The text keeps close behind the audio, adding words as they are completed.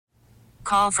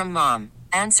call from mom.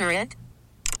 Answer it.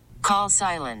 Call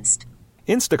silenced.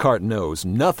 Instacart knows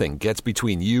nothing gets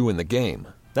between you and the game.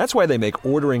 That's why they make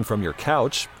ordering from your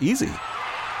couch easy.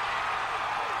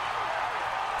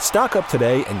 Stock up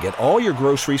today and get all your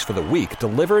groceries for the week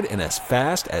delivered in as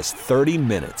fast as 30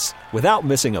 minutes without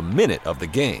missing a minute of the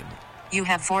game. You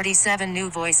have 47 new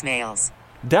voicemails.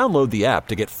 Download the app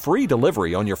to get free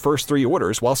delivery on your first 3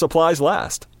 orders while supplies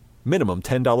last. Minimum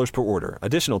 $10 per order.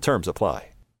 Additional terms apply.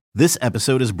 This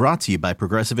episode is brought to you by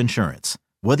Progressive Insurance.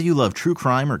 Whether you love true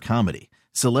crime or comedy,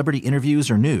 celebrity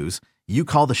interviews or news, you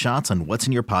call the shots on what's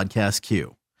in your podcast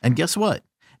queue. And guess what?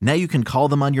 Now you can call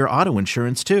them on your auto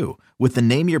insurance too with the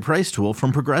Name Your Price tool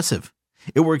from Progressive.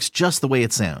 It works just the way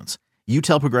it sounds. You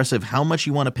tell Progressive how much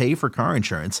you want to pay for car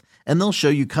insurance, and they'll show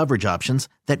you coverage options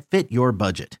that fit your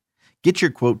budget. Get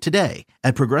your quote today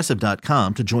at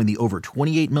Progressive.com to join the over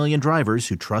 28 million drivers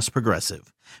who trust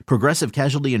Progressive. Progressive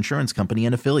Casualty Insurance Company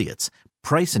and Affiliates.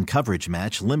 Price and coverage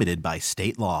match limited by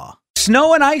state law.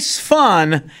 Snow and ice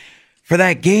fun for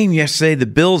that game yesterday. The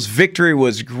Bills' victory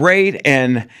was great,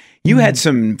 and you had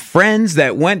some friends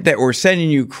that were sending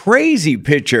you crazy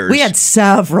pictures. We had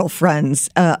several friends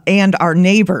and our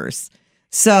neighbors.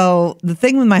 So the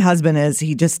thing with my husband is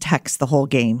he just texts the whole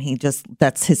game.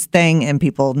 That's his thing, and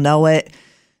people know it.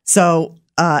 So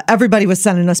everybody was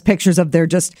sending us pictures of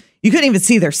you couldn't even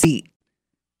see their seat.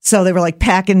 So they were like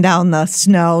packing down the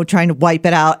snow, trying to wipe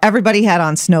it out. Everybody had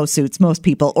on snowsuits, most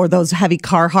people, or those heavy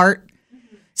Carhartt.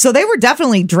 So they were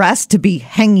definitely dressed to be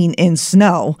hanging in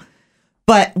snow.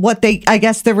 But I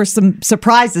guess there were some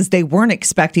surprises they weren't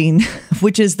expecting,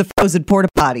 which is the frozen porta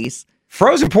potties.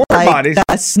 Frozen porta potties?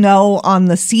 The snow on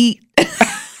the seat.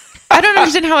 I don't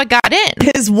understand how it got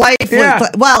in. His wife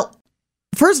well,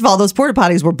 first of all, those porta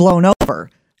potties were blown over.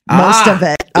 Most of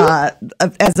it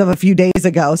as of a few days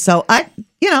ago. So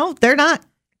they're not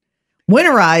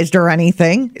winterized or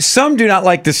anything. Some do not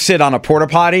like to sit on a porta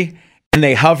potty and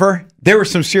they hover. There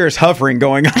was some serious hovering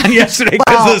going on yesterday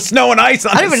because of the snow and ice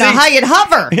on the I don't even know how you'd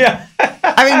hover. Yeah.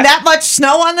 I mean, that much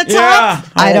snow on the top? Yeah.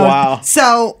 I don't. Wow.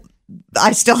 So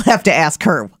I still have to ask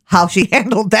her how she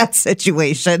handled that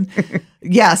situation.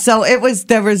 Yeah, so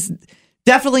there was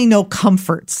definitely no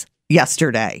comforts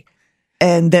yesterday.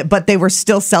 But they were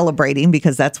still celebrating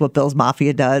because that's what Bills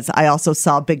Mafia does. I also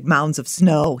saw big mounds of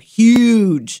snow,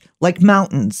 huge, like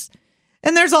mountains.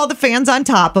 And there's all the fans on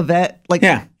top of it, like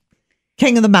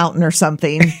King of the Mountain or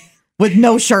something, with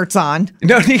no shirts on.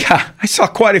 No, I saw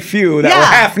quite a few that were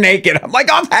half naked. I'm like,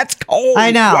 oh, that's cold. I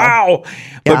know. Wow.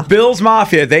 But Bills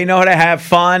Mafia, they know how to have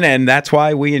fun, and that's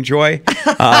why we enjoy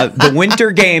the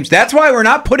winter games. That's why we're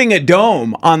not putting a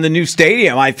dome on the new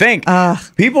stadium, I think.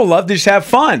 People love to just have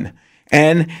fun.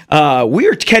 And we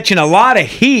are catching a lot of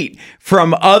heat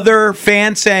from other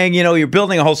fans saying, you're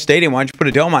building a whole stadium. Why don't you put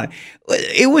a dome on it?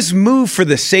 It was moved for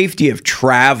the safety of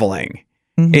traveling.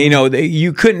 Mm-hmm.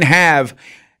 You couldn't have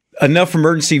enough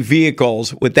emergency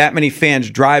vehicles with that many fans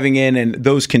driving in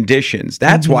those conditions.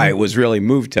 That's why it was really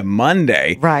moved to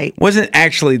Monday. Right. It wasn't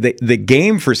actually the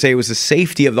game per se. It was the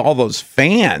safety of all those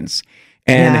fans.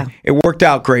 And it worked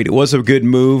out great. It was a good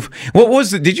move.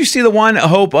 Did you see the one,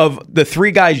 Hope, of the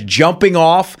 3 guys jumping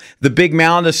off the big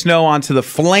mound of snow onto the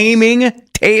flaming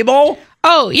table?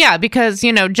 Oh, yeah, because,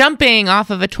 jumping off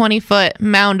of a 20-foot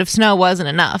mound of snow wasn't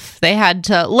enough. They had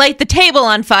to light the table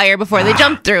on fire before they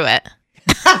jumped through it.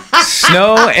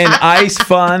 Snow and ice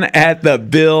fun at the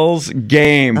Bills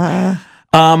game.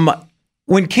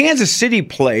 When Kansas City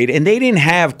played, and they didn't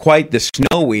have quite the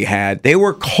snow we had, they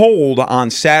were cold on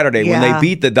Saturday when they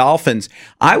beat the Dolphins.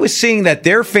 I was seeing that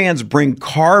their fans bring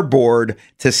cardboard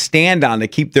to stand on to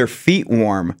keep their feet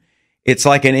warm. It's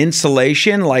like an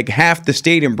insulation, like half the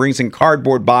stadium brings in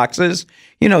cardboard boxes,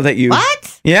 that you...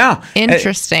 What? Yeah.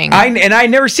 Interesting. I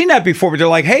never seen that before, but they're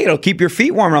like, hey, it'll keep your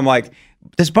feet warm. And I'm like,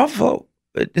 does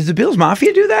the Bills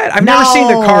Mafia do that? I've never seen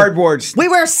the cardboard. We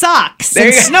wear socks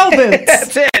and snow boots.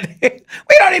 That's it.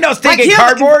 We don't need no stinking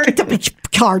cardboard.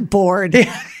 Cardboard. They're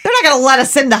not going to let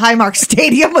us into Highmark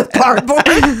Stadium with cardboard.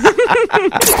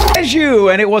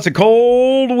 And it was a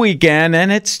cold weekend,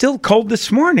 and it's still cold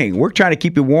this morning. We're trying to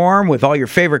keep you warm with all your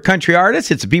favorite country artists.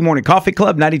 It's the B Morning Coffee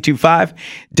Club, 92.5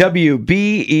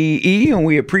 WBEE, and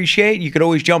we appreciate you could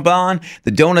always jump on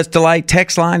the Donuts Delight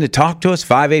text line to talk to us,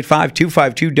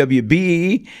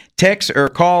 585-252-WBEE. Text or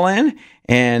call in.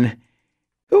 And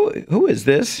who is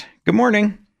this? Good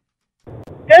morning.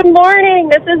 Good morning.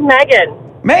 This is Megan.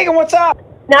 Megan, what's up?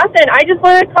 Nothing. I just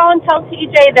wanted to call and tell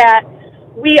TJ that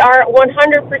we are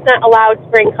 100% allowed to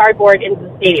bring cardboard into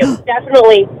the stadium.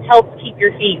 Definitely helps keep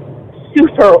your feet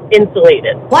super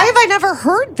insulated. Why have I never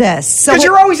heard this? Because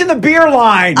you're always in the beer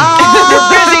line. Oh, you're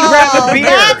busy grabbing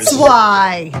beers. That's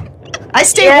why. I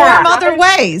stay warm other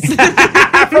ways.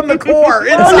 From the core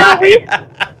inside.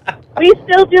 We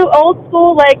still do old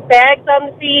school, like bags on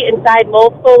the feet inside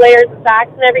multiple layers of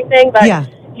socks and everything, but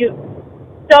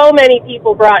so many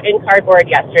people brought in cardboard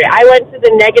yesterday. I went to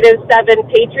the -7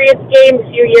 Patriots game a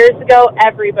few years ago.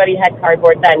 Everybody had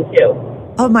cardboard then, too.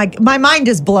 Oh, my mind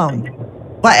is blown.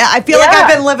 But I feel like I've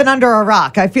been living under a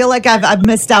rock. I feel like I've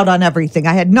missed out on everything.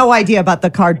 I had no idea about the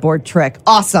cardboard trick.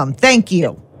 Awesome. Thank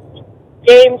you.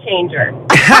 Game changer.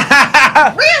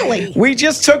 Really? We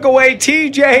just took away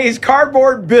TJ's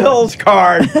Cardboard Bills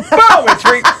card. Boom! It's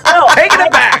taking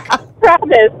it back.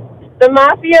 Promise. The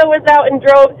Mafia was out in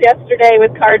droves yesterday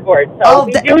with cardboard, so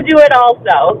we do it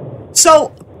also.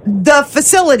 So the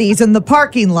facilities in the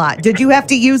parking lot, did you have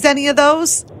to use any of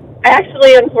those?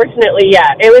 Actually, unfortunately,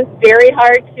 yeah. It was very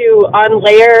hard to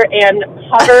unlayer and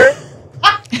hover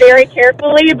very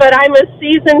carefully, but I'm a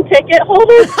season ticket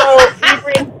holder, so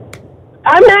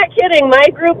I'm not kidding. My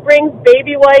group brings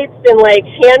baby wipes and like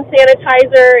hand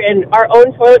sanitizer and our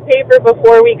own toilet paper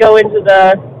before we go into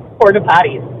the porta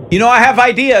potties. You know, I have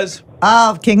ideas.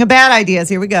 Oh, king of bad ideas.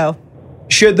 Here we go.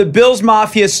 Should the Bills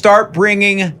Mafia start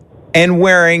bringing and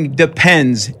wearing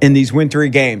Depends in these wintry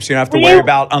games? You don't have to worry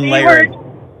about unlayering.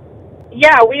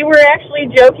 We were actually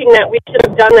joking that we should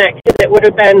have done that because it would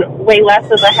have been way less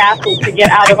of a hassle to get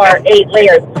out of our 8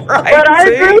 layers. Right, but our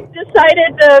group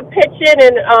decided to pitch in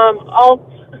and all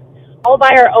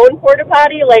buy our own porta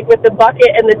potty, like with the bucket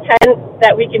and the tent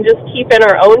that we can just keep in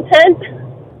our own tent.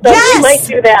 So we might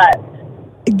do that.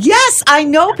 Yes, I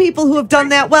know people who have done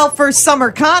that for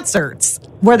summer concerts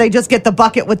where they just get the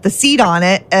bucket with the seat on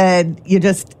it and you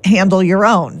just handle your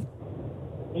own.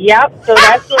 Yep, so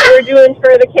that's what we're doing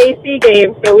for the KC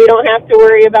game, so we don't have to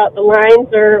worry about the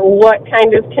lines or what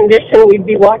kind of condition we'd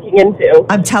be walking into.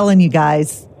 I'm telling you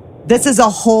guys, this is a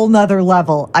whole nother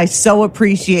level. I so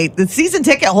appreciate the season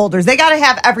ticket holders. They got to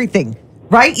have everything,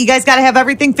 right? You guys got to have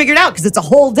everything figured out because it's a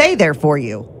whole day there for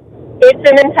you.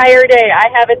 It's an entire day. I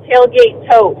have a tailgate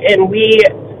tote, and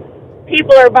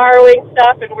people are borrowing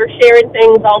stuff, and we're sharing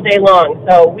things all day long,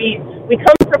 so we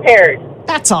come prepared.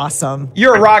 That's awesome.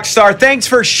 You're a rock star. Thanks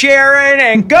for sharing,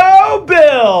 and go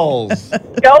Bills!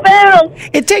 Go Bills!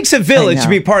 It takes a village to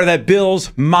be part of that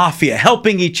Bills Mafia,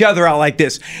 helping each other out like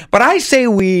this. But I say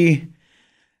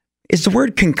is the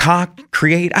word concoct,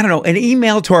 create, I don't know, an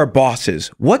email to our bosses.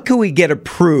 What could we get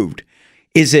approved?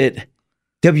 Is it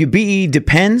WBE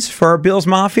Depends for our Bills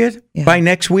Mafia by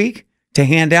next week to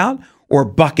hand out, or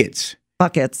buckets?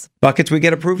 Buckets we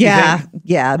get approved? Yeah.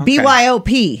 Okay.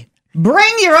 BYOP.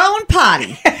 Bring your own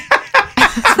potty.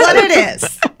 That's what it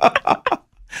is.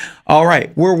 All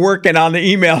right. We're working on the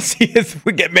email. See if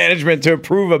we get management to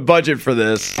approve a budget for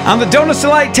this. On the Donuts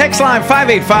Delight text line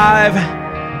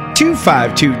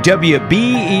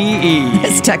 585-252-WBEE.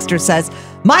 This texter says,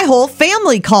 my whole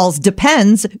family calls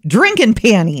Depends drinking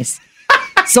panties.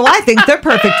 So I think they're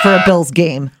perfect for a Bills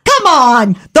game. Come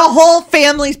on. The whole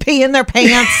family's peeing their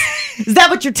pants. Is that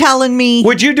what you're telling me?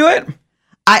 Would you do it?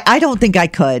 I don't think I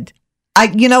could.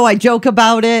 I joke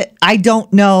about it. I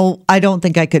don't know. I don't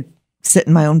think I could sit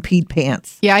in my own peed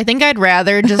pants. Yeah, I think I'd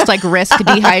rather just risk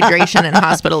dehydration and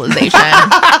hospitalization.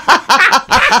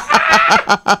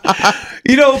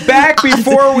 Back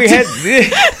before we had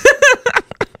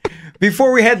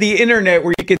the internet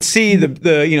where you could see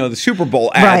the Super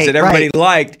Bowl ads that everybody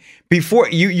liked. Before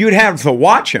you'd have to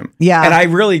watch them. Yeah. And I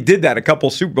really did that a couple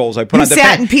Super Bowls. I put on the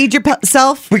sat and peed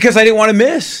yourself? Because I didn't want to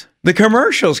miss the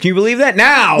commercials. Can you believe that?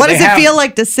 Now, what does it feel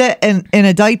like to sit in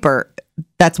a diaper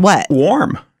that's wet?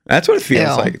 Warm. That's what it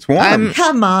feels like. It's warm.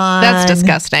 Come on. That's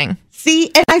disgusting.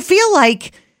 See, and I feel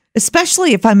like,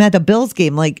 especially if I'm at a Bills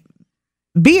game,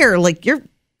 beer,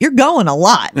 you're going a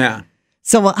lot. Yeah.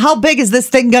 So how big is this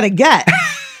thing going to get?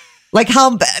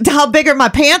 How big are my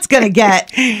pants going to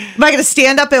get? Am I going to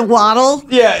stand up and waddle?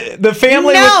 Yeah, the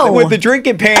family with the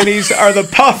drinking panties are the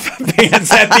puff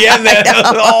pants at the end.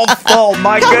 They're all full.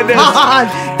 My goodness. On.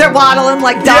 They're waddling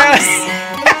like ducks. Yes.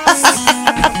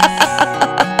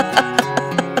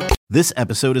 This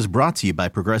episode is brought to you by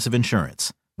Progressive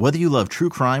Insurance. Whether you love true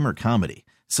crime or comedy,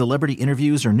 celebrity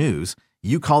interviews or news,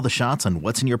 you call the shots on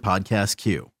what's in your podcast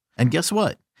queue. And guess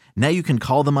what? Now you can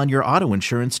call them on your auto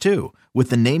insurance too with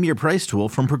the Name Your Price tool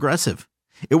from Progressive.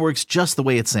 It works just the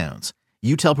way it sounds.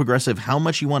 You tell Progressive how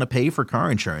much you want to pay for car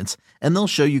insurance, and they'll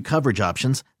show you coverage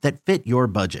options that fit your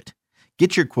budget.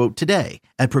 Get your quote today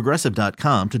at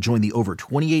Progressive.com to join the over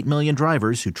 28 million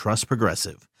drivers who trust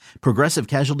Progressive. Progressive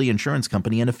Casualty Insurance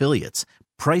Company and Affiliates.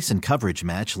 Price and coverage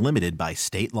match limited by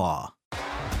state law.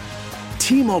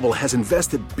 T-Mobile has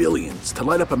invested billions to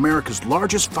light up America's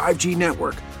largest 5G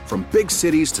network, from big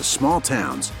cities to small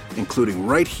towns, including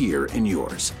right here in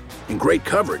yours. And great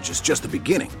coverage is just the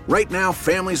beginning. Right now,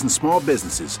 families and small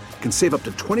businesses can save up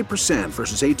to 20%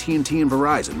 versus AT&T and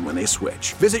Verizon when they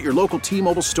switch. Visit your local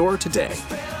T-Mobile store today.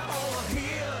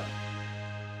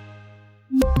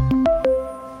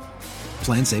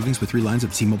 Plan savings with 3 lines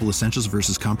of T-Mobile Essentials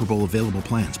versus comparable available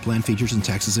plans. Plan features and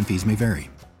taxes and fees may vary.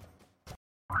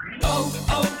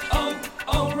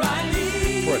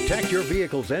 Protect your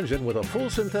vehicle's engine with a full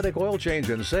synthetic oil change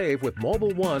and save with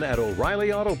Mobile One at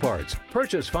O'Reilly Auto Parts.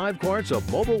 Purchase 5 quarts of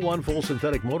Mobile One full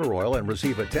synthetic motor oil and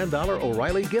receive a $10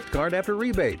 O'Reilly gift card after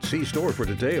rebate. See store for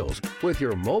details. With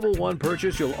your Mobile One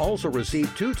purchase, you'll also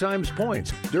receive 2 times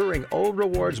points during O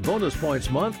Rewards Bonus Points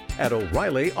Month at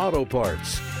O'Reilly Auto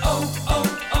Parts.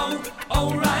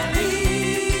 O'Reilly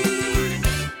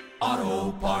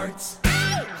Auto Parts.